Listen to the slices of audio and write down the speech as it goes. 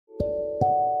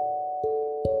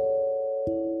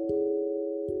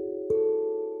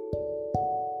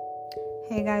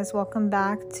Hey guys, welcome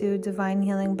back to Divine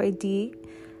Healing by Dee.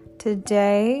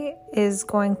 Today is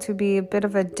going to be a bit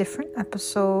of a different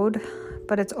episode,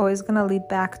 but it's always going to lead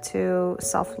back to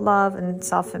self-love and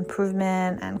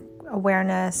self-improvement and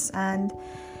awareness.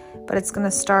 But it's going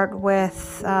to start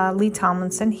with Lee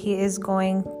Tomlinson. He is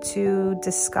going to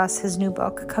discuss his new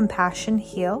book, Compassion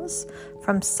Heals,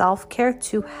 From Self-Care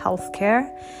to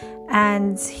Healthcare.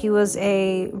 And he was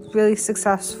a really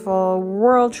successful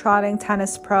world-trotting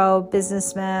tennis pro,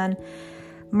 businessman,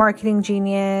 marketing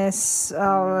genius.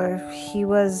 He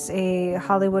was a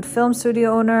Hollywood film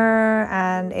studio owner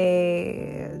and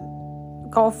a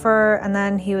golfer. And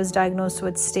then he was diagnosed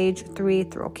with stage 3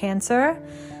 throat cancer.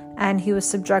 And he was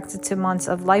subjected to months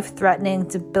of life-threatening,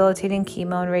 debilitating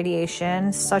chemo and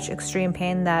radiation, such extreme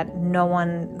pain that no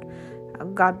one,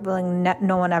 God willing,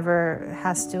 no one ever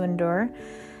has to endure.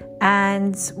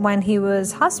 And when he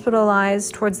was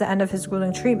hospitalized towards the end of his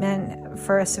grueling treatment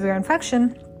for a severe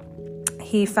infection,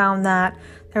 he found that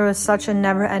there was such a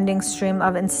never-ending stream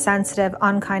of insensitive,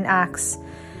 unkind acts,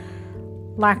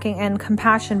 lacking in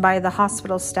compassion by the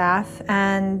hospital staff.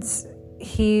 And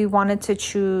he wanted to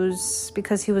choose,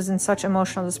 because he was in such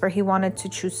emotional despair, he wanted to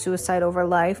choose suicide over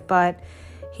life. But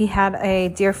he had a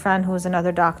dear friend who was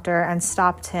another doctor and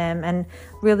stopped him and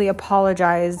really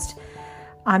apologized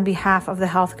on behalf of the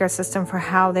healthcare system for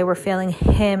how they were failing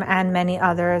him and many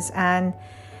others. And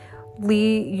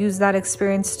Lee used that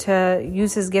experience to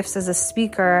use his gifts as a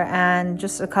speaker and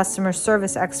just a customer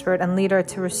service expert and leader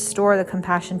to restore the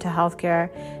compassion to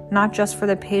healthcare, not just for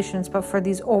the patients, but for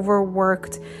these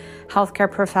overworked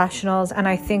healthcare professionals. And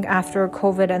I think after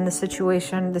COVID and the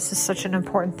situation, this is such an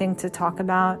important thing to talk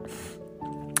about.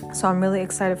 So I'm really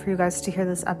excited for you guys to hear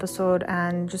this episode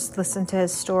and just listen to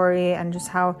his story and just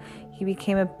how he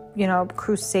became a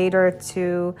crusader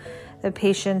to the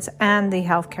patients and the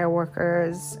healthcare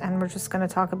workers. And we're just going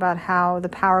to talk about how the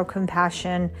power of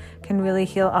compassion can really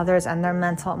heal others and their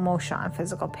mental, emotional, and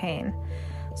physical pain.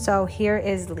 So here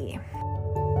is Lee.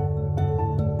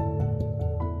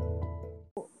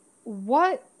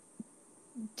 What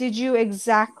did you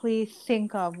exactly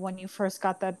think of when you first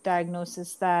got that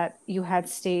diagnosis that you had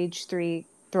stage 3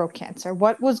 throat cancer?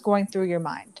 What was going through your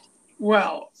mind?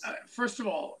 Well, first of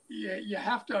all, you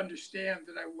have to understand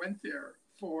that I went there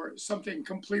for something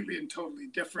completely and totally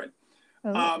different.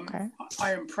 Okay.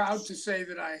 I am proud to say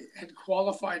that I had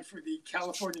qualified for the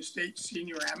California State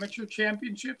Senior Amateur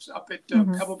Championships up at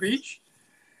Pebble Beach.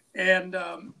 And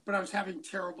but I was having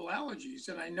terrible allergies,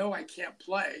 and I know I can't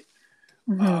play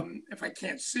if I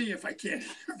can't see, if I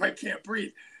can't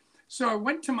breathe. So I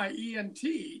went to my ENT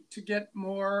to get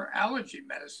more allergy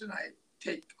medicine. I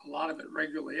take a lot of it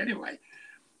regularly anyway.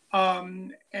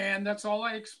 And that's all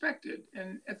I expected.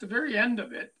 And at the very end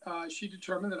of it, she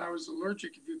determined that I was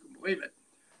allergic, if you can believe it,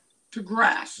 to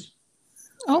grass.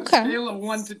 Okay. On a scale of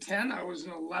 1 to 10, I was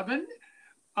an 11.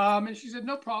 And she said,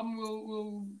 no problem.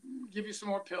 We'll give you some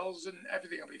more pills and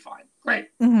everything will be fine. Great.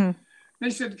 Mm-hmm. They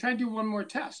said, can I do one more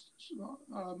test? So,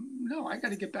 no, I got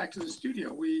to get back to the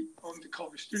studio. We own the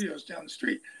Culver Studios down the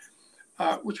street,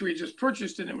 which we just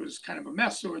purchased, and it was kind of a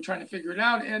mess. So we're trying to figure it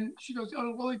out. And she goes, oh,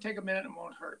 it'll only take a minute and it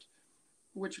won't hurt,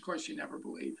 which, of course, she never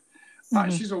believed.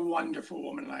 She's a wonderful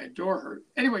woman, and I adore her.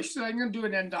 Anyway, she said, I'm going to do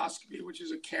an endoscopy, which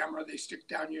is a camera they stick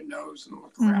down your nose and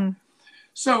look around.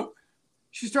 So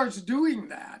she starts doing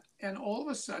that, and all of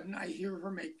a sudden, I hear her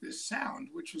make this sound,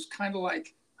 which was kind of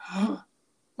like,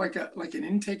 like an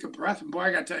intake of breath. And boy,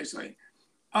 I got to tell you something.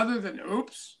 Other than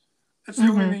oops, that's the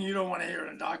only thing you don't want to hear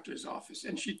in a doctor's office.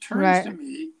 And she turns to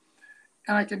me,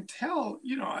 and I can tell,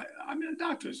 I'm in a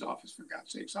doctor's office, for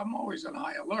God's sakes. I'm always on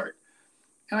high alert.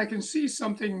 And I can see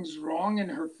something's wrong in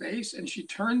her face. And she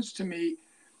turns to me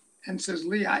and says,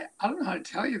 Lee, I don't know how to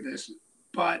tell you this,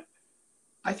 but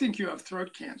I think you have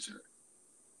throat cancer.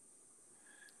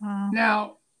 Wow.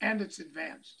 Now, and it's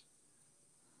advanced.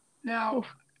 Now,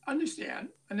 understand,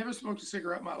 I never smoked a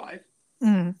cigarette in my life.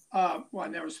 Well, I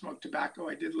never smoked tobacco.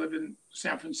 I did live in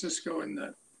San Francisco in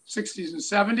the 60s and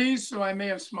 70s, so I may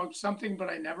have smoked something, but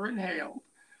I never inhaled.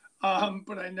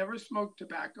 But I never smoked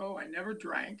tobacco. I never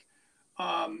drank.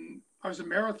 I was a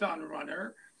marathon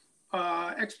runner,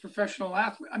 ex-professional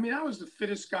athlete. I mean, I was the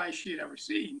fittest guy she had ever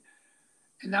seen.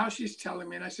 And now she's telling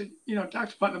me, and I said,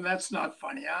 Dr. Putnam, that's not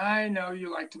funny. I know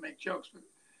you like to make jokes, but...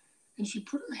 And she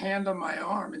put her hand on my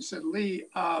arm and said, Lee,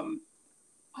 I'm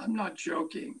not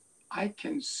joking. I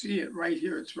can see it right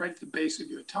here. It's right at the base of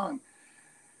your tongue.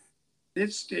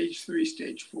 It's stage 3,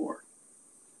 stage 4.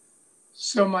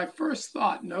 So my first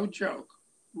thought, no joke,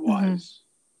 was,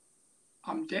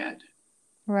 I'm dead.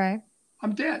 Right.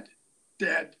 I'm dead.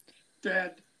 Dead.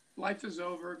 Life is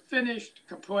over. Finished.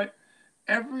 Kaput.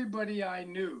 everybody I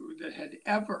knew that had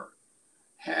ever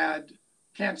had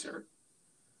cancer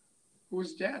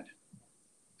was dead.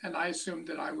 And I assumed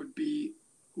that I would be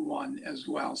one as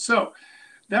well. So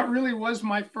that really was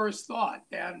my first thought.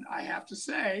 And I have to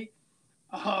say,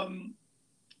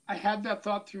 I had that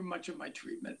thought through much of my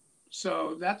treatment.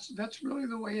 So that's really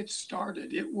the way it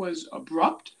started. It was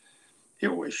abrupt,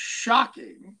 it was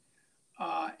shocking,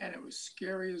 and it was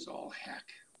scary as all heck.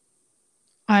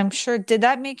 I'm sure. Did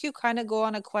that make you kind of go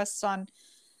on a quest on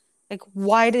like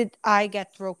why did I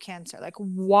get throat cancer? Like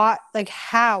what like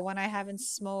how when I haven't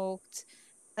smoked?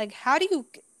 Like how do you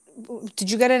did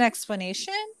you get an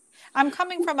explanation? I'm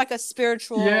coming from like a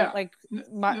spiritual Yeah. like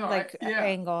No, yeah.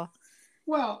 angle.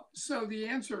 Well, so the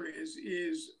answer is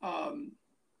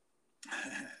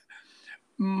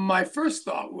my first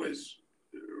thought was,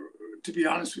 to be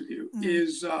honest with you,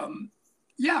 is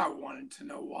yeah, I wanted to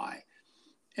know why.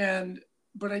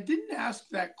 But I didn't ask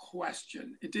that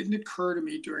question. It didn't occur to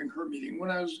me during her meeting.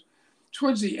 When I was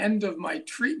towards the end of my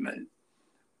treatment,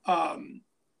 I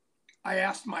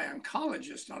asked my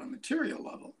oncologist on a material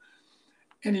level,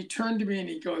 and he turned to me and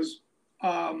he goes,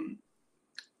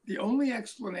 the only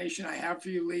explanation I have for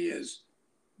you, Lee, is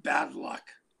bad luck.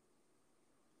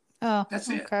 Oh, That's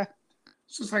okay. it.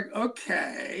 So it's like,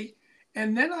 okay.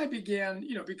 And then I began,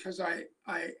 because I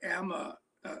am a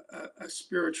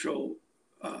spiritual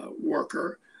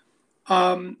worker.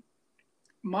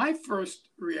 My first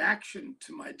reaction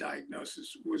to my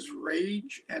diagnosis was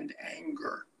rage and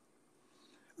anger.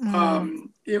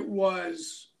 It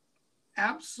was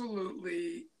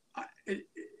absolutely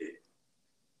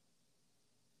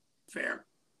fair.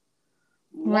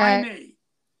 Why Right. me?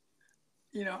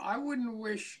 I wouldn't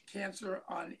wish cancer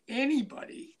on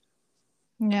anybody.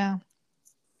 Yeah.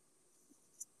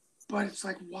 But it's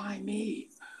like, why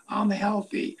me? I'm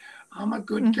healthy. I'm a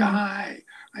good guy.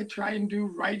 I try and do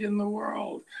right in the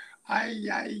world. I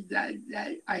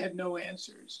had no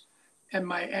answers. And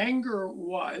my anger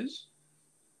was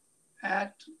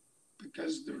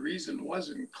because the reason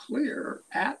wasn't clear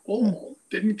at all,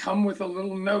 didn't come with a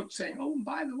little note saying, oh,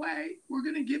 by the way, we're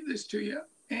going to give this to you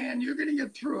and you're going to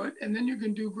get through it and then you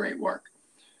can do great work.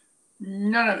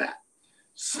 None of that.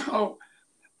 So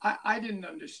I didn't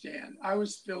understand. I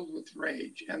was filled with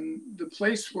rage. And the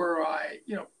place where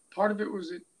part of it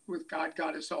was with God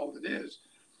got us all that is.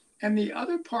 And the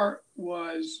other part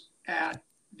was at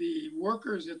the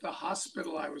workers at the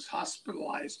hospital I was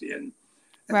hospitalized in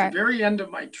at the very end of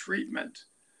my treatment,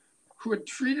 who had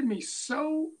treated me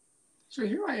so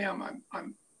here I am.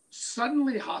 I'm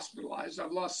suddenly hospitalized.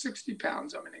 I've lost 60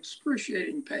 pounds. I'm in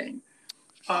excruciating pain.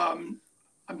 I'm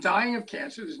dying of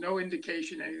cancer. There's no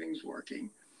indication anything's working.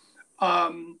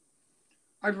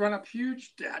 I'd run up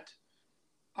huge debt.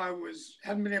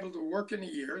 Hadn't been able to work in a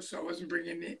year, so I wasn't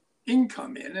bringing the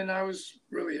income in, and I was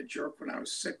really a jerk when I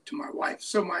was sick to my wife.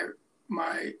 So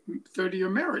my 30-year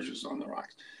marriage was on the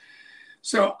rocks.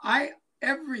 So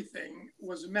everything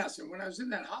was a mess. And when I was in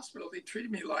that hospital, they treated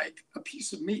me like a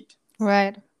piece of meat.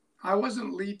 Right. I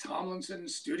wasn't Lee Tomlinson,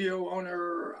 studio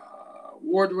owner,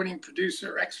 award-winning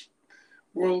producer,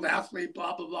 ex-world athlete,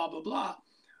 blah, blah, blah, blah, blah.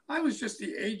 I was just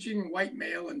the aging white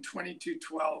male in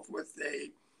 2212 with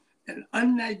an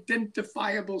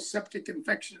unidentifiable septic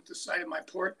infection at the site of my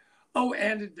port. Oh,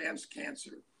 and advanced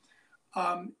cancer.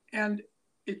 And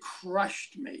it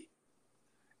crushed me.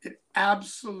 It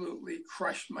absolutely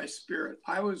crushed my spirit.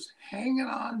 I was hanging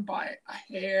on by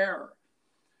a hair.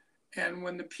 And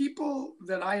when the people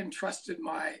that I entrusted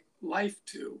my life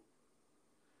to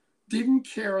didn't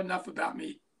care enough about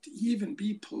me to even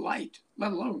be polite,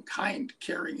 let alone kind,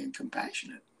 caring, and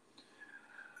compassionate,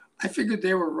 I figured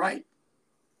they were right,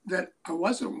 that I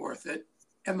wasn't worth it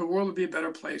and the world would be a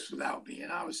better place without me.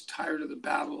 And I was tired of the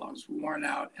battle. I was worn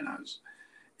out and I was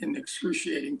in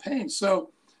excruciating pain.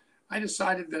 So I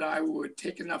decided that I would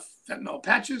take enough fentanyl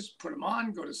patches, put them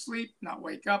on, go to sleep, not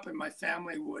wake up, and my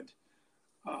family would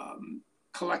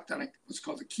collect on what's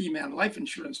called a key man life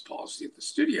insurance policy at the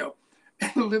studio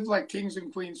and live like kings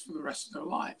and queens for the rest of their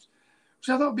lives, which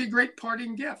I thought would be a great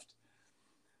parting gift.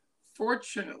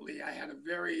 Fortunately, I had a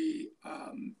very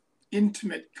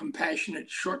intimate, compassionate,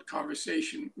 short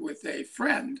conversation with a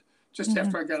friend just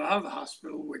after I got out of the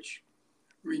hospital, which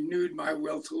renewed my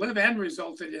will to live and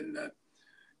resulted in the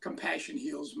Compassion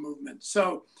Heals movement.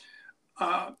 So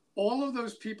all of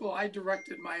those people I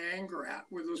directed my anger at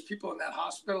were those people in that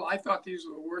hospital. I thought these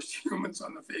were the worst humans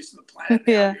on the face of the planet.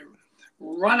 Yeah.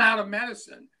 Run out of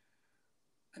medicine,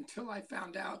 until I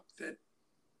found out that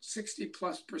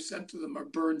 60+% of them are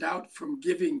burned out from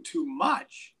giving too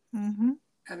much, and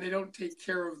they don't take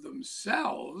care of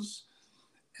themselves.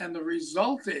 And the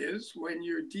result is when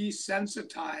you're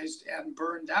desensitized and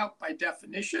burned out by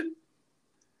definition,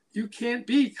 you can't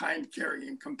be kind, caring,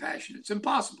 and compassionate. It's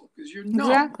impossible because you're numb.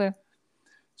 Exactly.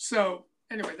 So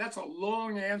anyway, that's a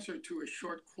long answer to a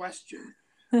short question.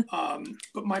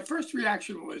 But my first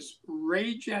reaction was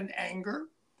rage and anger.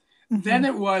 Mm-hmm. Then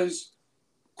it was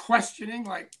questioning,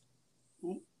 like,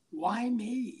 why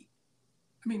me?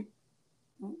 I mean,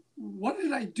 what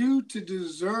did I do to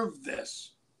deserve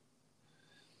this?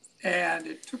 And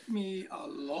it took me a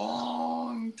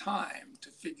long time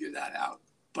to figure that out,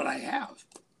 but I have.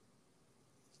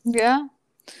 Yeah.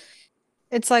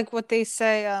 It's like what they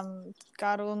say,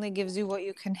 God only gives you what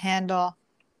you can handle.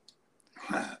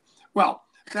 Well,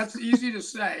 that's easy to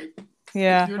say.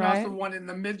 Yeah, if you're not the one in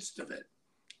the midst of it.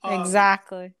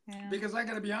 Exactly. Yeah. Because I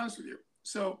got to be honest with you.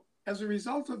 So as a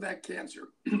result of that cancer,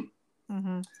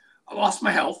 mm-hmm. I lost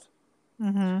my health.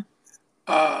 Mm-hmm.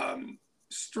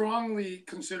 Strongly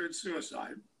considered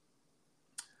suicide.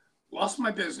 Lost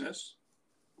my business.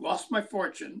 Lost my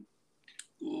fortune.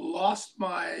 Lost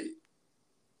my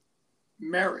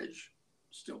marriage.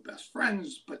 Still best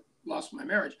friends, but lost my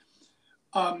marriage.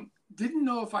 Didn't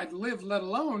know if I'd live, let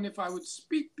alone if I would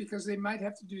speak, because they might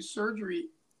have to do surgery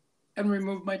and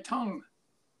remove my tongue.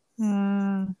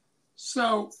 Mm.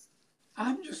 So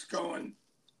I'm just going,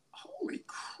 holy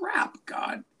crap,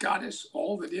 God, goddess,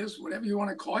 all that is, whatever you want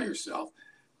to call yourself.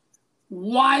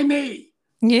 Why me?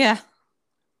 Yeah.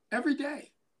 Every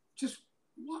day. Just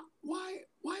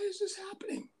why is this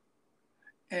happening?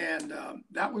 And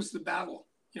that was the battle.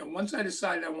 You know, once I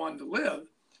decided I wanted to live,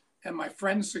 and my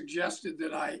friends suggested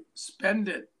that I spend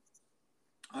it,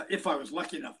 if I was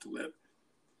lucky enough to live,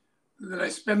 that I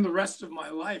spend the rest of my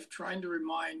life trying to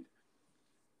remind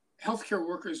healthcare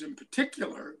workers in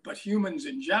particular, but humans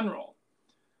in general,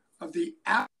 of the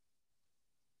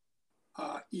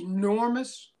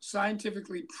enormous,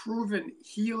 scientifically proven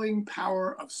healing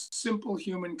power of simple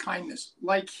human kindness,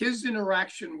 like his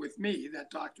interaction with me, that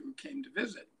doctor who came to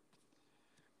visit,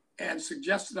 and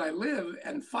suggested I live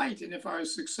and fight, and if I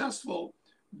was successful,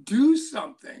 do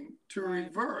something to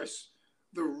reverse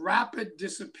the rapid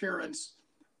disappearance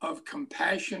of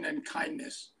compassion and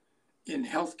kindness in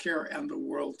healthcare and the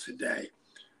world today.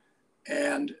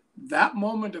 And that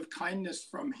moment of kindness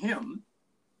from him,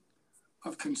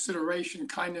 of consideration,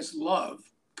 kindness, love,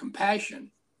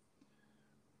 compassion,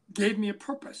 gave me a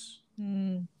purpose.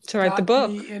 To write the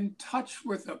book. Got me in touch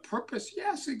with a purpose.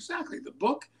 Yes, exactly. The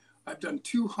book. I've done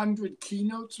 200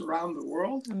 keynotes around the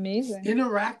world. Amazing.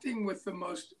 Interacting with the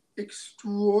most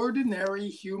extraordinary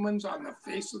humans on the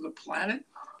face of the planet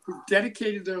who've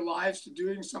dedicated their lives to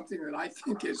doing something that I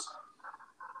think is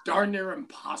darn near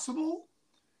impossible.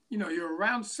 You know, you're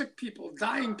around sick people,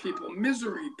 dying people,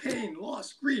 misery, pain,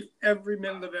 loss, grief, every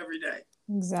minute of every day.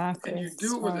 Exactly. And you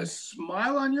do it with a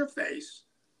smile on your face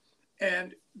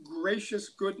and gracious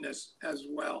goodness as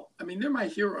well. I mean, they're my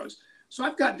heroes. So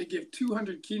I've gotten to give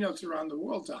 200 keynotes around the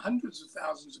world to hundreds of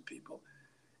thousands of people.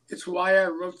 It's why I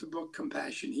wrote the book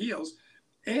Compassion Heals.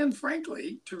 And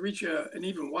frankly, to reach an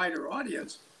even wider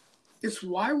audience, it's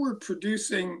why we're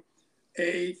producing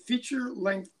a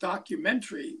feature-length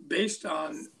documentary based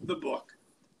on the book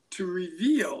to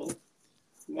reveal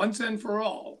once and for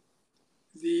all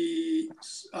the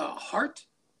heart,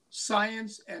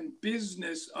 science, and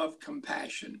business of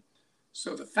compassion.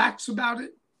 So the facts about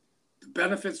it, the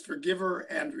benefits for giver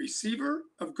and receiver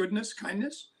of goodness,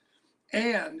 kindness,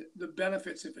 and the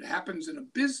benefits, if it happens in a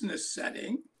business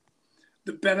setting,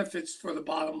 the benefits for the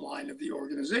bottom line of the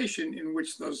organization in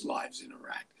which those lives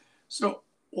interact. So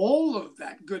all of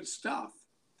that good stuff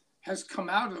has come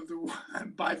out of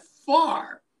by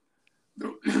far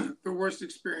the worst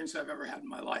experience I've ever had in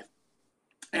my life,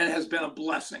 and has been a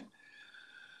blessing.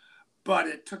 But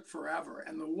it took forever.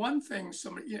 And the one thing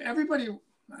everybody,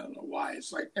 I don't know why,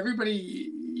 it's like everybody,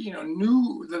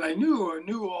 knew that I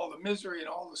knew all the misery and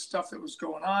all the stuff that was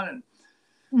going on.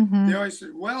 And they always said,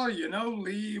 well,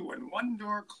 Lee, when one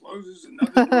door closes,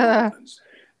 another door opens.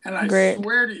 And I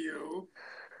swear to you,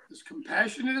 as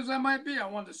compassionate as I might be, I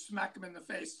wanted to smack him in the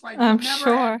face. It's like, you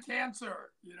never had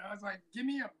cancer. It's like, give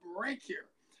me a break here.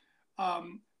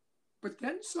 But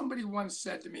then somebody once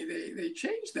said to me, they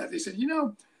changed that. They said,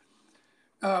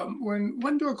 when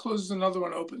one door closes, another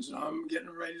one opens, and I'm getting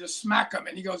ready to smack him.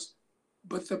 And he goes,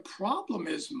 but the problem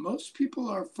is most people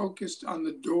are focused on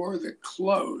the door that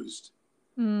closed,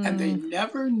 and they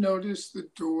never notice the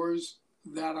doors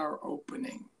that are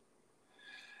opening.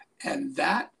 And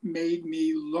that made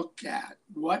me look at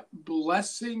what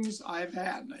blessings I've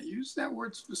had. And I use that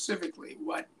word specifically,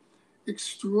 what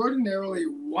extraordinarily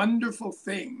wonderful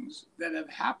things that have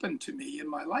happened to me in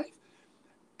my life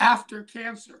after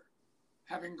cancer.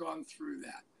 having gone through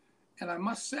that. And I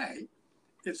must say,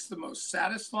 it's the most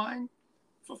satisfying,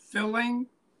 fulfilling,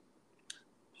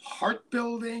 heart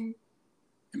building,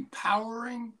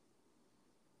 empowering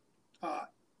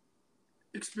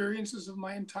experiences of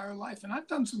my entire life. And I've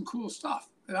done some cool stuff.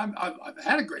 And I've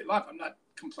had a great life. I'm not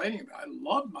complaining about it. I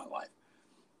loved my life.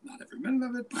 Not every minute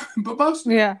of it, but most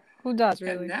of it. Yeah, who does,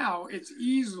 really? And now it's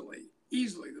easily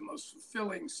the most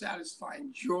fulfilling,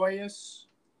 satisfying, joyous.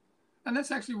 And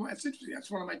that's actually, it's interesting. That's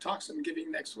one of my talks I'm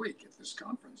giving next week at this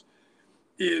conference,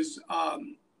 is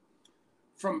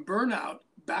from burnout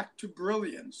back to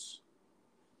brilliance,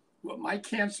 what my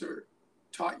cancer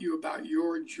taught you about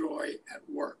your joy at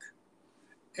work.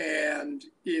 And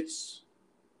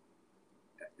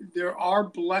there are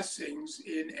blessings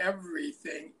in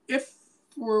everything if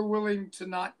we're willing to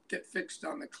not get fixed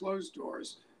on the closed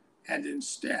doors and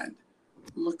instead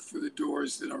look for the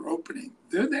doors that are opening.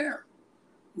 They're there.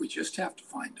 We just have to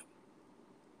find them.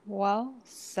 Well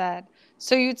said.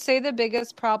 So you'd say the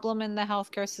biggest problem in the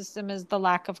healthcare system is the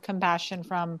lack of compassion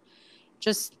from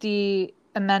just the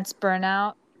immense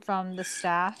burnout from the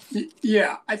staff?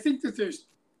 Yeah, I think that there's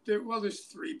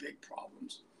three big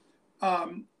problems.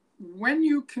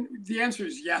 The answer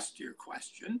is yes to your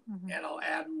question, and I'll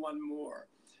add one more.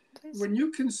 Please. When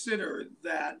you consider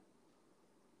that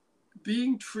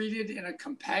being treated in a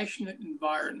compassionate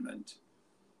environment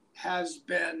has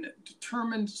been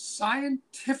determined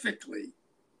scientifically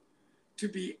to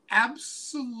be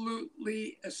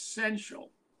absolutely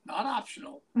essential, not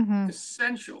optional,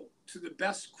 essential to the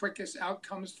best, quickest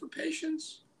outcomes for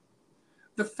patients,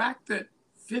 the fact that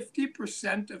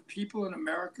 50% of people in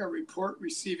America report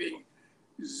receiving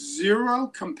zero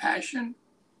compassion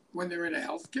when they're in a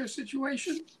healthcare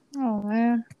situation. Oh,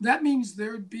 man. That means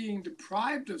they're being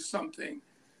deprived of something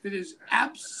that is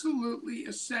absolutely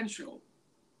essential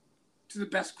to the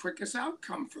best, quickest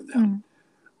outcome for them.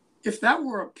 If that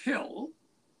were a pill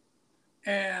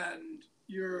and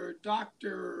your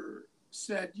doctor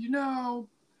said,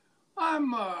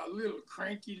 I'm a little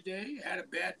cranky today, had a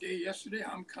bad day yesterday,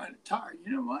 I'm kind of tired.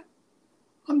 You know what?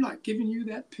 I'm not giving you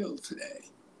that pill today.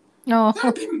 No.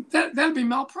 That'd be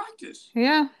malpractice.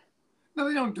 Yeah. No,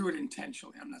 they don't do it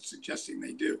intentionally. I'm not suggesting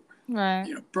they do. Right.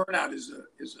 Burnout is a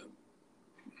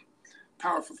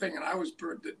powerful thing. And I was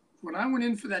burned. When I went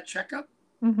in for that checkup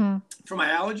for my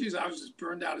allergies, I was as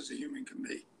burned out as a human can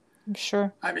be. I'm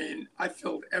sure. I mean, I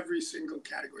filled every single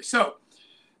category. So,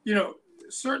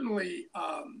 certainly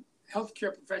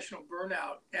healthcare professional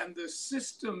burnout and the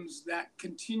systems that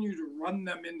continue to run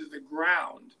them into the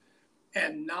ground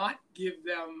and not give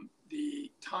them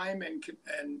the time and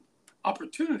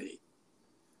opportunity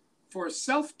for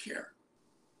self-care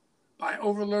by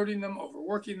overloading them,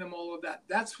 overworking them, all of that.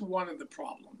 That's one of the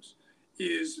problems,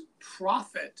 is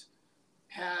profit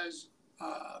has,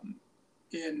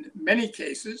 in many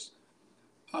cases,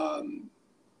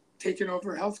 taken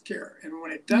over healthcare. And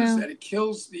when it does that, it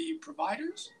kills the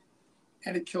providers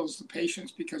and it kills the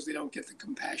patients because they don't get the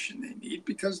compassion they need,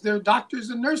 because their doctors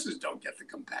and nurses don't get the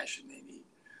compassion they need.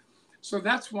 So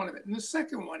that's one of it. And the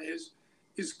second one is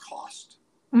cost.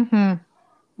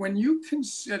 When you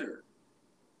consider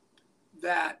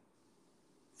that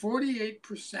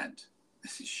 48%,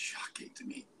 this is shocking to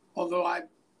me, although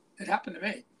it happened to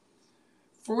me,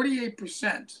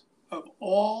 48% of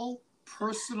all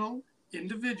personal,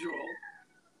 individual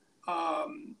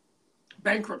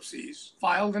bankruptcies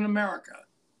filed in America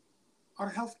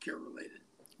are healthcare related.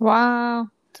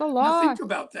 Wow, it's a lot. Now think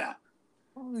about that.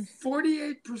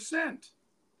 48%.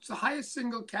 It's the highest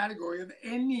single category of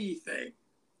anything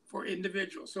for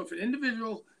individuals. So if an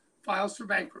individual files for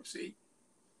bankruptcy,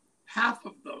 half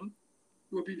of them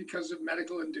will be because of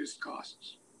medical induced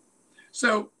costs.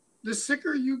 So the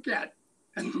sicker you get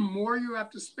and the more you have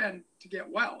to spend to get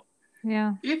well,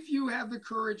 if you have the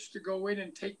courage to go in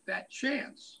and take that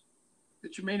chance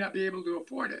that you may not be able to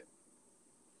afford it,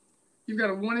 you've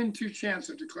got a 1 in 2 chance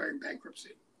of declaring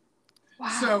bankruptcy.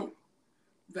 Wow. So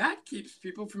that keeps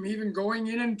people from even going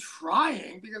in and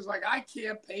trying, because I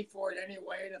can't pay for it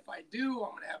anyway. And if I do,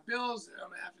 I'm going to have bills, and I'm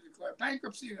going to have to declare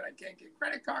bankruptcy, and I can't get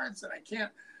credit cards, and I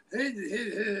can't.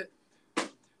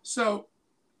 So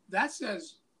that's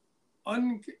as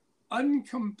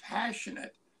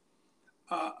uncompassionate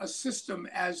a system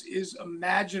as is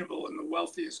imaginable in the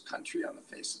wealthiest country on the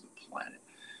face of the planet.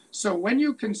 So when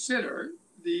you consider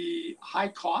the high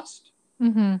cost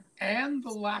and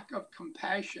the lack of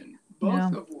compassion,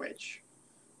 both of which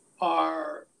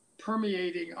are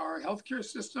permeating our healthcare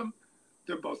system,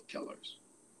 they're both killers.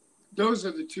 Those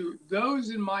are the two. Those,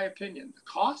 in my opinion, the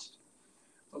cost,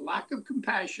 the lack of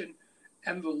compassion,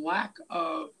 and the lack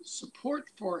of support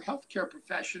for healthcare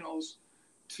professionals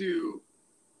to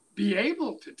be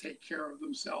able to take care of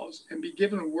themselves and be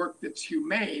given work that's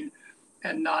humane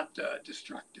and not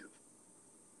destructive.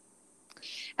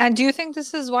 And do you think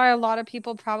this is why a lot of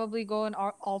people probably go an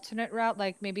alternate route,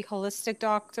 like maybe holistic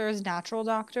doctors, natural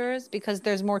doctors, because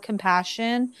there's more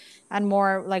compassion and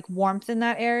more like warmth in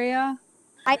that area?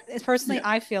 I personally, Yeah,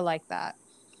 I feel like that.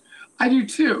 I do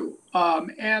too.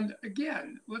 And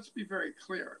again, let's be very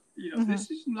clear. Hmm.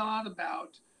 This is not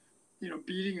about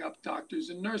beating up doctors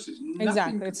and nurses. Nothing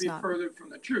Exactly, could it's be not. further from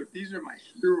the truth. These are my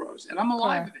heroes, and I'm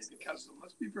alive today Correct. because of them.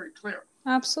 Let's be very clear.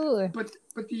 Absolutely.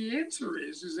 But the answer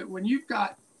is that when you've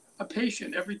got a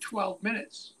patient every 12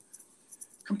 minutes,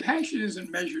 compassion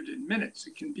isn't measured in minutes.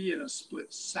 It can be in a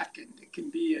split second. It can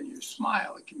be in your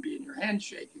smile. It can be in your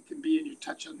handshake. It can be in your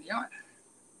touch on the arm.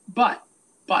 But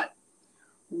but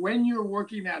when you're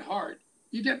working that hard,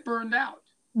 you get burned out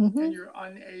and Hmm. you're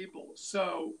unable.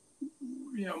 So,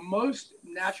 most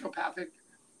naturopathic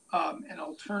and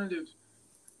alternative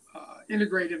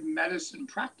integrative medicine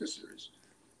practitioners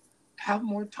have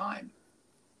more time,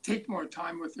 take more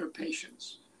time with their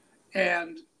patients,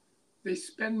 and they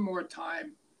spend more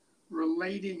time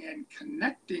relating and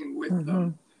connecting with Hmm.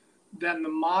 them than the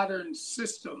modern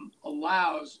system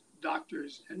allows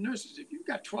doctors and nurses. If you've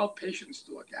got 12 patients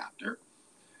to look after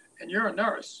and you're a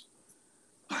nurse,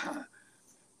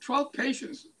 12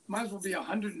 patients might as well be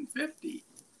 150.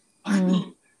 I Mm.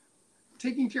 mean,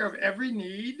 taking care of every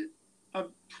need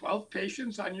of 12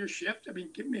 patients on your shift, I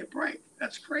mean, give me a break.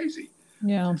 That's crazy.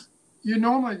 Yeah. You're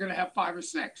normally going to have 5 or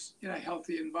 6 in a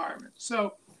healthy environment.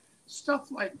 So,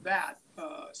 stuff like that,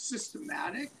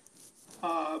 systematic,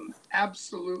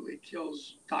 absolutely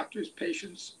kills doctors,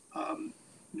 patients,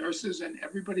 nurses, and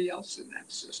everybody else in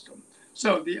that system.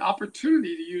 So, the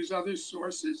opportunity to use other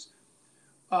sources,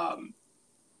 um,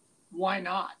 why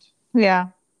not? Yeah.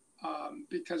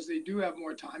 Because they do have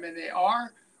more time and they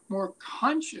are more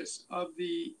conscious of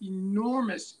the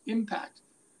enormous impact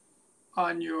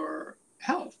on your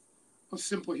health of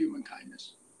simple human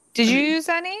kindness. Did I you mean, use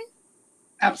any?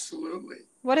 absolutely.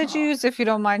 What did you Uh, use if you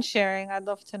don't mind sharing? I'd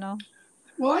love to know.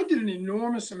 well, I did an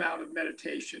enormous amount of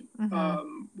meditation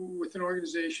Hmm. with an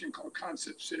organization called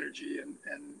Concept Synergy and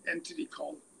an entity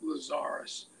called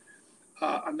Lazarus,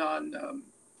 a non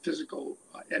physical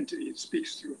entity. It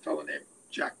speaks through a fellow named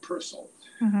Jack Purcell.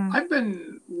 Hmm. I've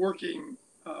been working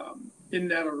in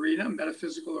that arena,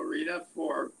 metaphysical arena,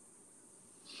 for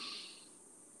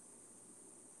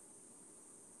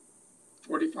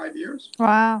 45 years.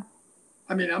 Wow.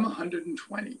 I mean, I'm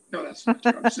 120. No, that's not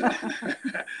true. It's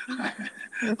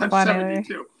I'm funny.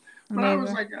 72. But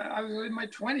Amazing. I was in my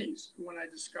 20s when I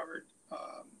discovered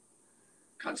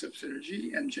Concept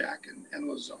Synergy and Jack and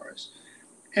Lazarus.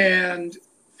 And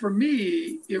for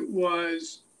me, it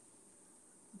was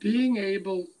being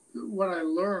able, what I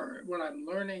learned, what I'm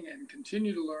learning and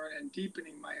continue to learn and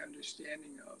deepening my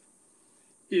understanding of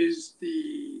is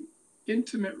the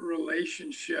intimate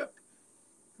relationship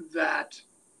that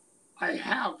I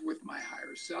have with my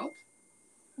higher self,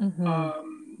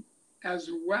 Hmm. as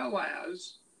well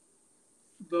as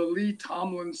the Lee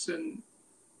Tomlinson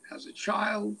as a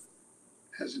child,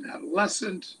 as an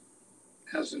adolescent,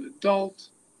 as an adult,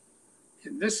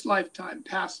 in this lifetime,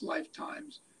 past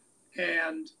lifetimes,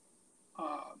 and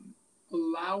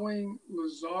allowing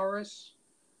Lazarus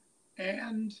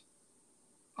and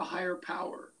a higher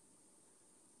power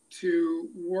to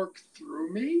work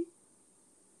through me,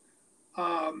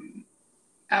 um,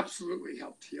 absolutely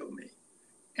helped heal me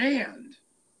and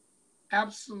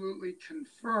absolutely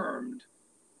confirmed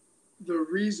the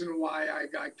reason why I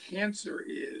got cancer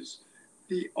is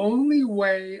the only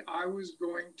way I was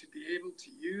going to be able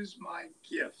to use my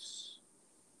gifts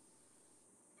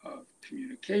of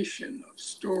communication, of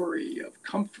story, of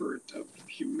comfort, of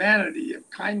humanity, of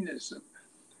kindness, of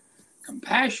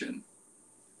compassion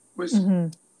was Hmm.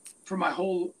 for my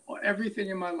whole, everything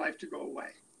in my life to go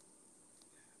away.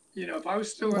 If I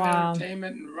was still in Wow.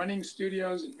 entertainment and running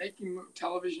studios and making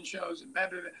television shows and blah,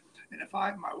 blah, blah, and if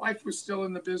my wife was still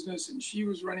in the business and she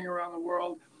was running around the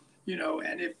world,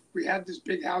 and if we had this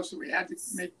big house and we had to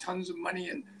make tons of money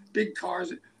and big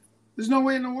cars, there's no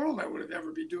way in the world I would have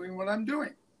ever be doing what I'm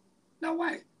doing. No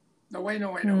way. No way,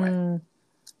 no way, no way. Mm.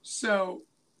 So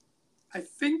I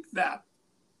think that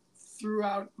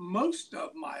throughout most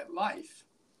of my life,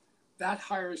 that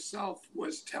higher self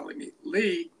was telling me,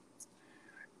 Lee,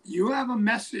 you have a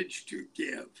message to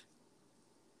give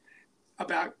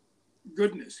about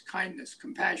goodness, kindness,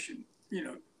 compassion,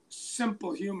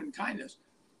 simple human kindness.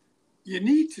 You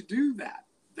need to do that.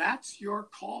 That's your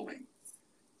calling.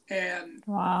 And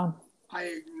Wow. I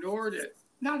ignored it,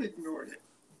 not ignored it,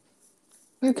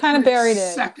 a You kind of good buried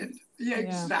it. second. Yeah,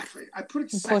 Yeah. exactly. I put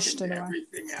it You second pushed it to away.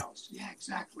 everything else. Yeah,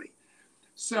 exactly.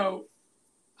 So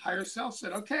higher self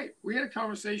said, okay, we had a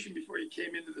conversation before you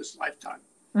came into this lifetime.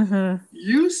 Mm-hmm.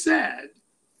 You said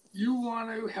you want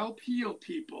to help heal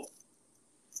people.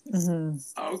 Mm-hmm.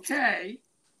 Okay.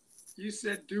 You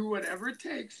said do whatever it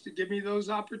takes to give me those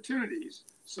opportunities.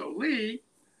 So Lee,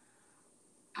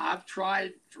 I've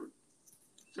tried for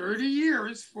 30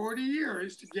 years, 40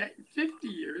 years to get 50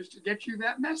 years to get you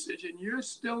that message, and you're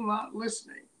still not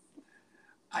listening.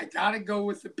 I got to go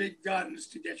with the big guns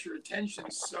to get your attention.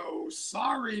 So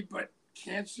sorry, but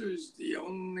cancer's the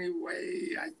only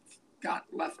way I got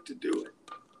left to do it.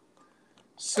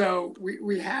 So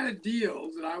we had a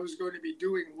deal that I was going to be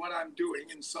doing what I'm doing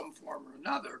in some form or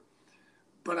another,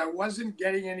 but I wasn't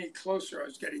getting any closer. I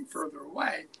was getting further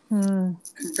away. And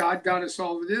God got us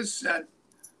all to this, said,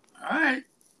 all right,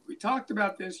 we talked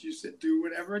about this. You said, do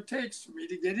whatever it takes for me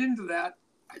to get into that.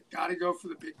 I got to go for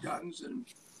the big guns, and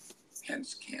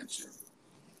hence cancer.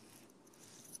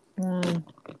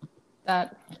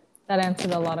 That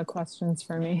answered a lot of questions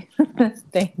for me.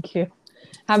 Thank you.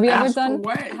 Have you ever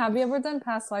done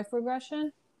past life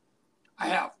regression? I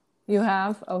have. You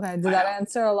have? Okay. Did that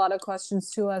answer a lot of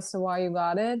questions too as to why you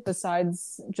got it,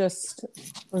 besides just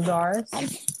bizarre?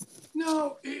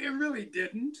 No, it really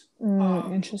didn't.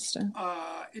 Interesting.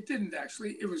 It didn't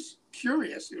actually. It was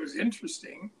curious. It was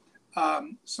interesting.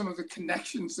 Some of the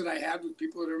connections that I had with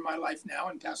people that are in my life now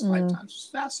in past lifetimes was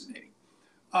fascinating.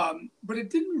 But it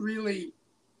didn't really,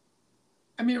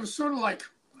 I mean, it was sort of like,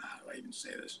 how do I even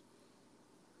say this?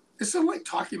 It's sort of like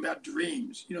talking about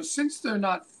dreams. You know, since they're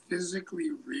not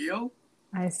physically real,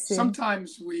 I see.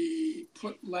 Sometimes we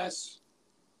put less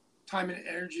time and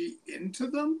energy into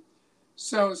them.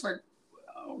 So it's like,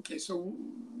 okay, so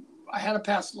I had a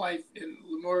past life in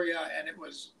Lemuria, and it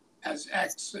was as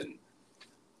X, and,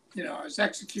 you know, I was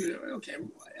executed. Okay.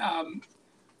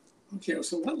 Okay,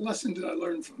 so what lesson did I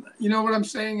learn from that? You know what I'm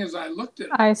saying is I looked at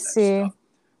all that stuff,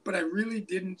 but I really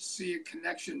didn't see a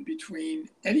connection between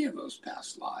any of those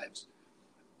past lives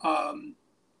and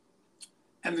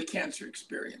the cancer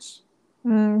experience.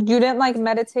 You didn't like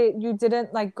meditate. You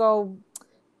didn't like go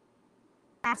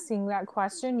asking that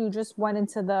question. You just went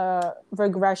into the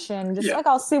regression. Just like,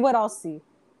 I'll see what I'll see.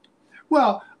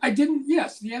 Well, I didn't.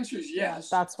 Yes, the answer is yes.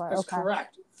 That's why. That's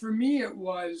correct. For me, it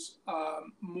was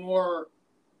more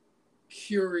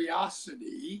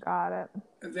curiosity. Got it.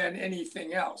 Than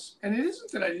anything else. And it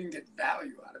isn't that I didn't get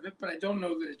value out of it, but I don't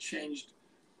know that it changed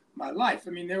my life.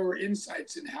 I mean, there were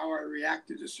insights in how I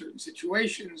reacted to certain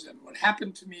situations and what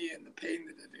happened to me and the pain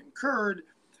that it incurred,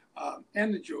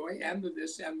 and the joy and the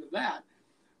this and the that.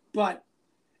 But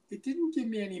it didn't give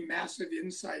me any massive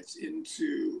insights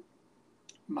into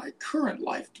my current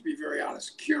life, to be very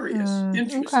honest. Curious,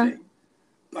 interesting,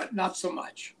 but not so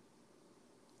much.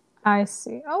 I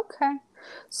see. Okay.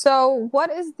 So what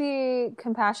is the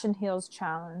Compassion Heals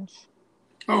Challenge?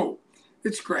 Oh,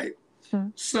 it's great.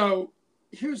 So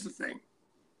here's the thing.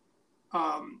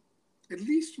 At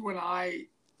least when I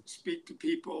speak to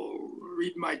people,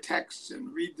 read my texts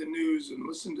and read the news and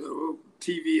listen to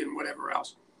TV and whatever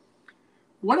else,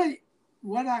 what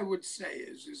I would say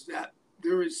is that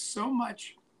there is so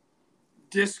much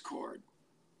discord,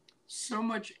 so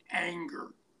much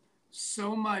anger,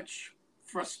 so much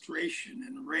frustration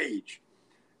and rage.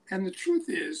 And the truth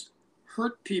is,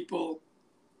 hurt people.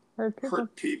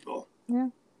 Yeah.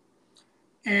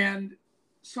 And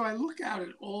so I look out at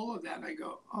all of that and I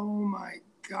go, oh my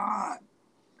God,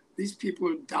 these people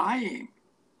are dying.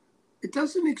 It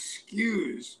doesn't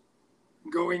excuse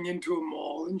going into a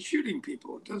mall and shooting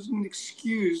people. It doesn't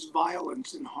excuse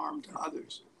violence and harm to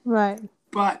others. Right.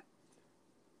 But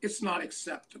it's not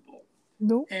acceptable.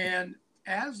 Nope. And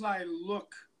as I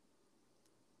look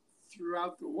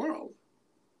throughout the world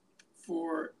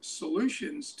for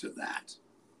solutions to that,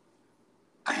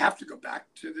 I have to go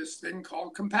back to this thing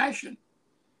called compassion.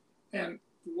 And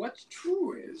what's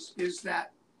true is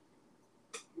that,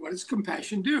 what does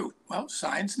compassion do? Well,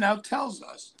 science now tells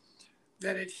us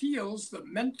that it heals the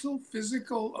mental,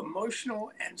 physical,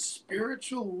 emotional, and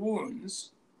spiritual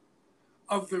wounds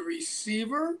of the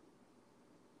receiver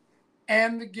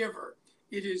and the giver.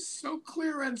 It is so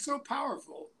clear and so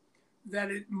powerful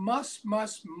that it must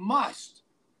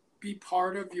be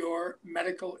part of your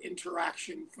medical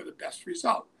interaction for the best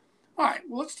result. All right,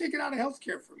 well, let's take it out of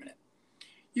healthcare for a minute.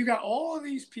 You got all of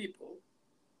these people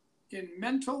in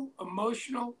mental,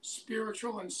 emotional,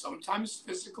 spiritual, and sometimes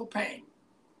physical pain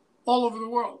all over the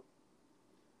world.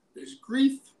 There's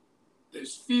grief,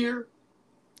 there's fear,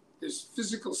 there's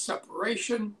physical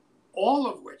separation, all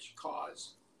of which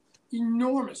cause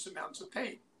enormous amounts of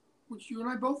pain. which you and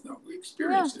I both know. We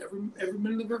experience it every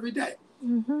minute of every day.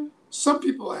 Mm-hmm. Some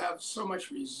people have so much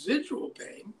residual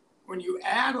pain. When you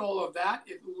add all of that,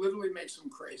 it literally makes them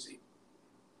crazy.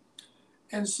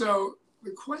 And so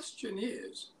the question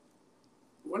is,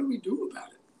 what do we do about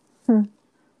it?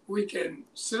 We can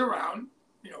sit around,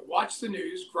 watch the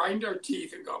news, grind our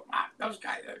teeth, and go, those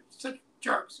guys are such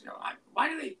jerks. Why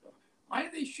do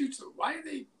they shoot somebody? Why do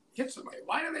they hit somebody?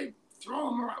 Why do they throw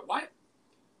them around? Why?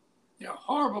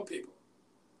 Horrible people.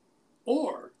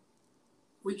 Or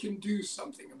we can do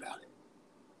something about it.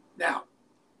 Now,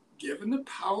 given the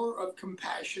power of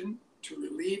compassion to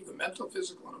relieve the mental,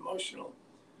 physical, and emotional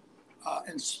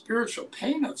and spiritual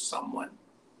pain of someone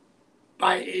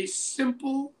by a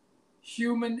simple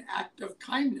human act of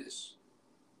kindness,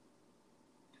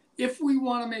 if we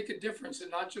want to make a difference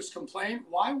and not just complain,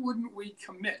 why wouldn't we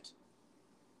commit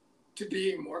to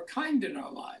being more kind in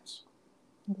our lives?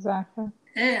 Exactly.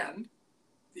 And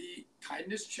the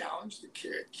kindness challenge, the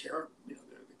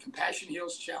Compassion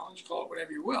Heals challenge, call it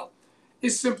whatever you will,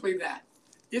 is simply that.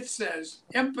 It says,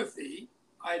 empathy,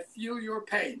 I feel your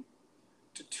pain.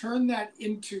 To turn that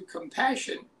into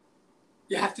compassion,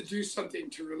 you have to do something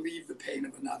to relieve the pain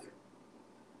of another.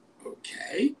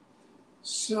 Okay,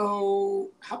 so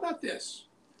how about this?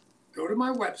 Go to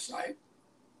my website,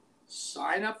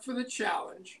 sign up for the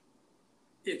challenge.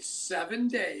 It's 7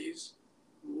 days,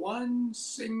 one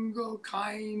single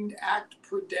kind act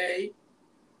per day,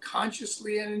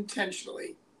 consciously and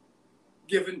intentionally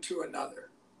given to another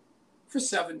for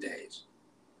 7 days.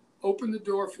 Open the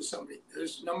door for somebody.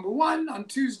 There's number one on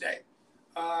Tuesday.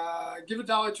 Give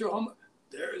 $1 to a home.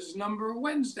 There's number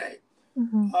Wednesday.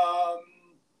 Mm-hmm.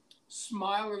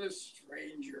 Smile at a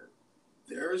stranger.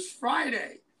 There's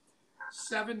Friday.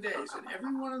 7 days. And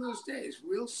every one of those days,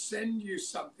 we'll send you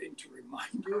something to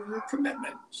remind you of your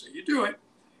commitment. So you do it.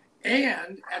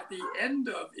 And at the end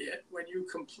of it, when you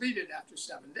complete it after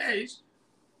 7 days,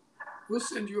 we'll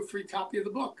send you a free copy of the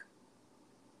book.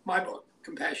 My book,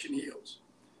 Compassion Heals.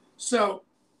 So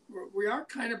we are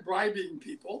kind of bribing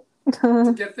people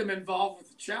to get them involved with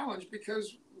the challenge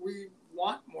because we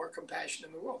want more compassion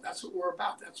in the world. That's what we're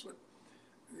about. That's what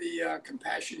the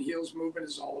Compassion Heals movement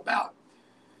is all about.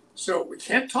 So we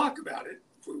can't talk about it.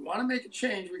 If we want to make a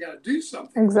change, we got to do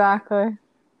something. Exactly.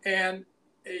 And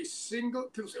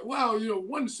people say, well,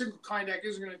 one single kind act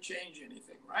isn't going to change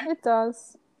anything, right? It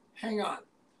does. Hang on.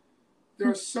 There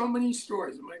are so many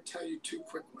stories. I'm going to tell you 2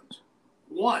 quick ones.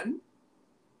 One,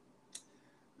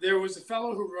 there was a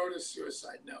fellow who wrote a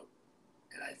suicide note,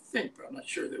 and I think, but I'm not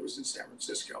sure, that it was in San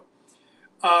Francisco.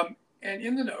 And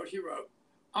in the note, he wrote,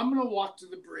 I'm going to walk to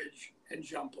the bridge and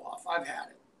jump off. I've had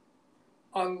it.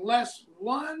 Unless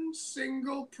one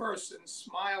single person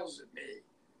smiles at me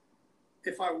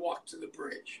if I walk to the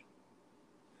bridge.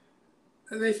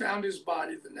 And they found his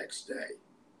body the next day.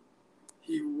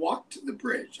 He walked to the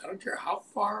bridge. I don't care how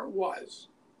far it was.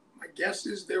 My guess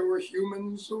is there were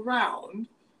humans around,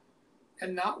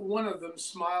 and not one of them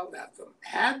smiled at them.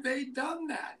 Had they done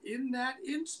that in that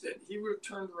instant, he would have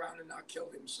turned around and not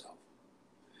killed himself.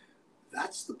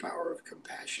 That's the power of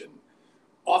compassion,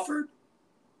 offered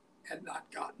and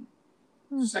not gotten.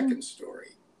 Mm-hmm. Second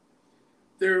story.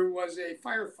 There was a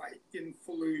firefight in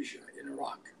Fallujah in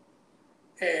Iraq.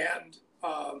 And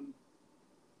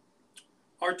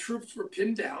our troops were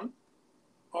pinned down.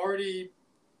 Already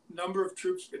number of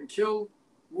troops been killed,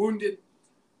 wounded.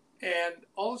 And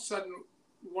all of a sudden,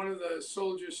 one of the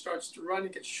soldiers starts to run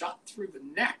and gets shot through the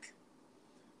neck,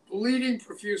 bleeding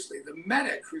profusely. The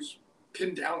medic, who's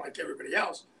pinned down like everybody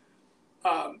else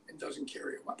and doesn't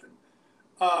carry a weapon,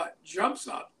 jumps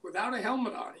up without a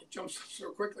helmet on. He jumps up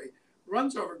so quickly,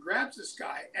 runs over, grabs this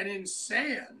guy, and in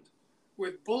sand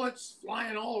with bullets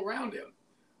flying all around him,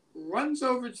 runs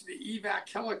over to the evac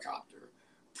helicopter,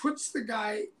 puts the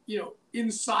guy,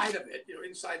 inside of it,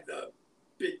 inside the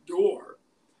big door.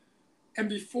 And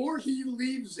before he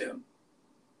leaves him,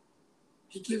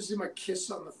 he gives him a kiss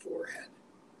on the forehead.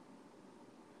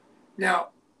 Now,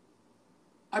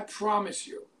 I promise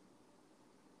you,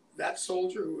 that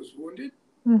soldier who was wounded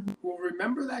will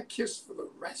remember that kiss for the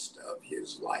rest of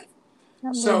his life.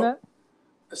 So,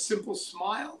 a simple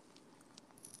smile,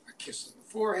 a kiss on the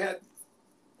forehead,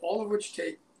 all of which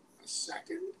take a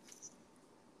second.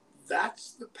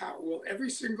 That's the power. Will every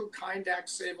single kind act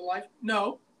save a life?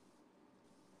 No.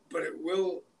 But it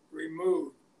will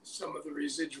remove some of the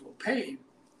residual pain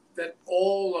that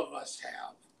all of us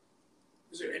have.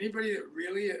 Is there anybody that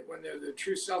really, when they're their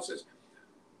true self, says,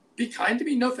 be kind to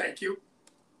me? No, thank you.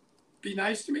 Be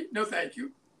nice to me? No, thank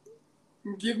you.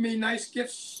 Give me nice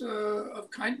gifts of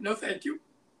kind? No, thank you.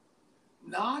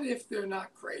 Not if they're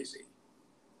not crazy.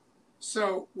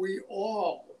 So we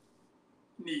all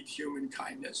need human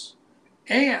kindness.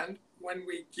 And when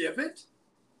we give it,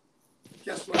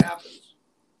 guess what happens?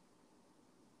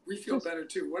 We feel better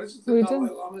too. What is it the Dalai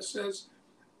Lama says?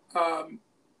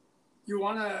 You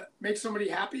want to make somebody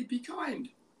happy? Be kind.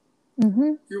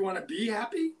 Mm-hmm. You want to be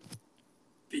happy?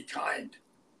 Be kind.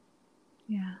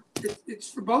 Yeah. It's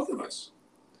for both of us.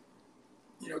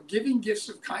 Giving gifts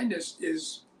of kindness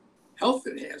is health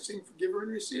enhancing for giver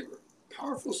and receiver.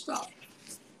 Powerful stuff.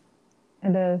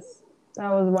 It is.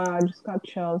 That was wow. I just got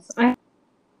chills. I have an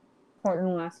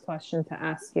important last question to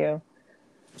ask you.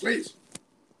 Please.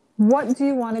 What do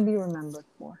you want to be remembered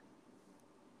for?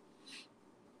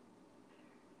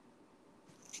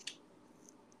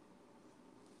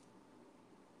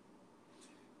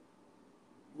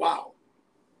 Wow.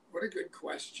 What a good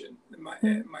question. My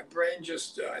brain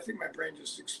just, I think my brain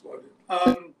just exploded.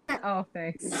 Oh,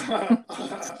 thanks.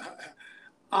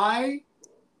 I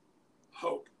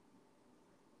hope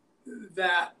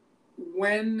that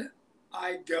when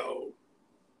I go,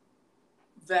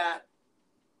 that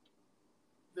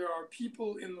there are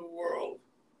people in the world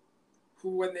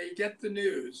who, when they get the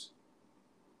news,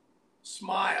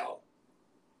 smile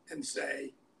and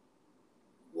say,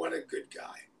 what a good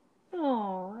guy.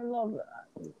 Oh, I love that.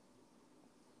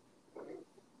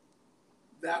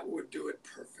 That would do it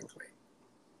perfectly.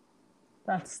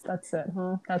 That's it,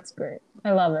 huh? That's great. I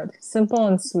love it. Simple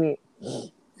and sweet. Yeah.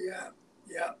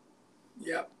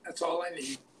 That's all I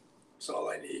need. That's all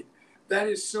I need. That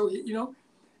is so,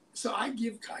 so I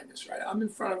give kindness, right? I'm in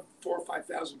front of 4,000 or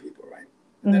 5,000 people, right?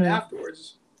 And then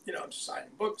afterwards, I'm signing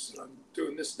books and I'm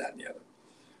doing this, that, and the other.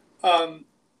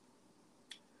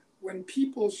 When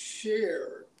people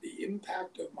share the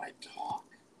impact of my talk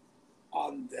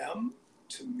on them,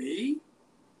 to me,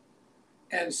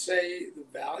 and say the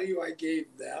value I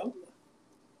gave them,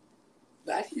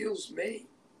 that heals me.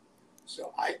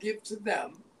 So I give to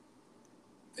them,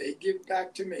 they give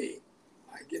back to me,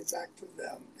 I give back to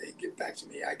them, they give back to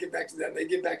me, I give back to them, they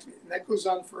give back to me. And that goes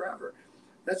on forever.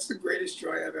 That's the greatest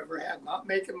joy I've ever had. Not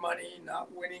making money,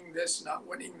 not winning this, not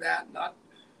winning that,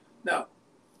 no.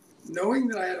 Knowing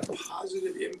that I had a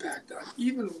positive impact on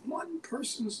even one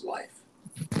person's life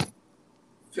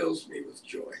fills me with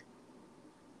joy.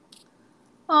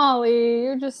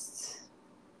 Ollie, that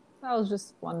was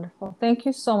just wonderful. Thank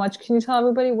you so much. Can you tell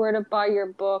everybody where to buy your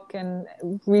book and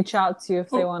reach out to you if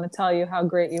they want to tell you how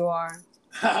great you are?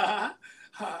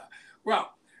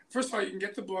 Well, first of all, you can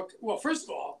get the book. Well, first of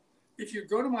all, if you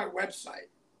go to my website,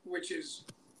 which is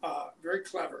very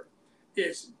clever,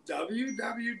 it's www.Lee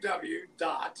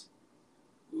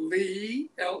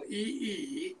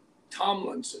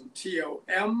Tomlinson,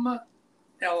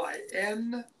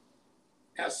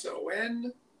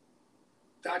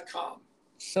 TomlinSon.com.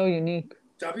 So unique.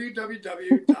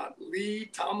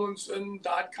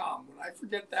 www.leetomlinson.com. When I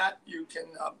forget that, you can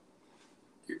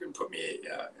put me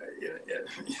you can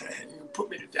put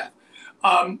me to death.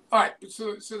 All right,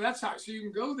 so that's how. So you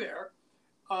can go there,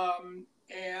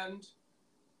 and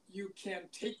you can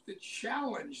take the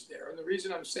challenge there. And the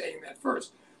reason I'm saying that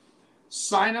first,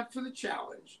 sign up for the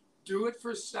challenge, do it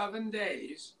for 7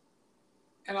 days,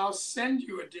 and I'll send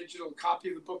you a digital copy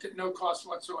of the book at no cost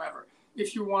whatsoever.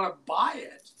 If you want to buy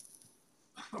it,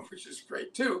 which is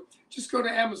great too, just go to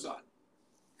Amazon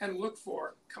and look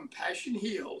for Compassion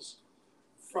Heals,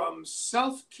 From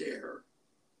Self-Care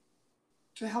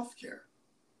to Healthcare.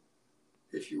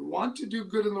 If you want to do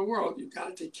good in the world, you've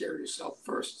got to take care of yourself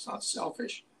first. It's not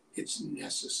selfish. It's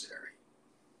necessary.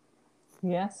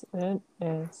 Yes, it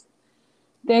is.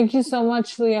 Thank you so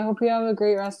much, Lee. I hope you have a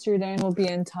great rest of your day and we'll be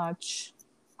in touch.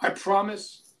 I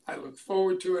promise. I look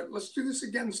forward to it. Let's do this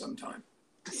again sometime.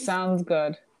 Sounds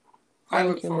good. I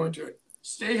look forward to it.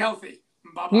 Stay healthy.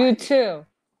 Bye-bye. You too.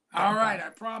 All right, I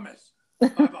promise.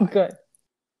 Bye-bye. Good.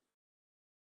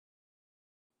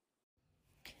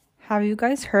 Have you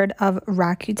guys heard of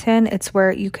Rakuten? It's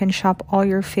where you can shop all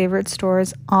your favorite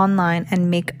stores online and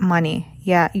make money.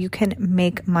 Yeah, you can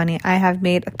make money. I have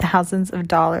made thousands of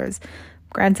dollars.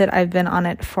 Granted, I've been on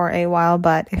it for a while,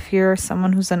 but if you're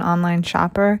someone who's an online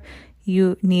shopper,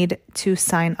 you need to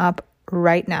sign up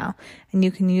right now. And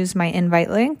you can use my invite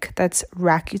link. That's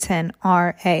Rakuten,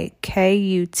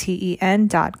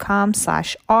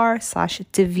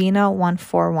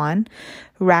 Rakuten.com/r/Divina141.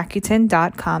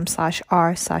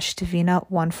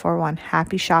 Rakuten.com/r/Divina141.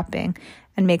 Happy shopping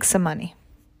and make some money.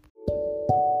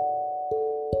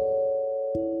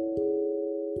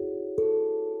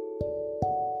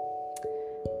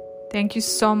 Thank you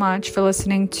so much for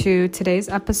listening to today's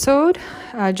episode.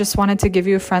 I just wanted to give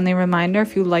you a friendly reminder.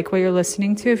 If you like what you're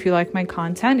listening to, if you like my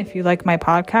content, if you like my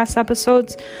podcast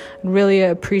episodes, I'd really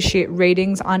appreciate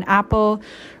ratings on Apple,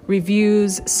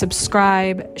 reviews,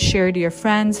 subscribe, share to your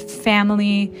friends,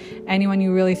 family, anyone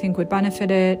you really think would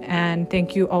benefit it. And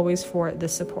thank you always for the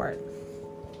support.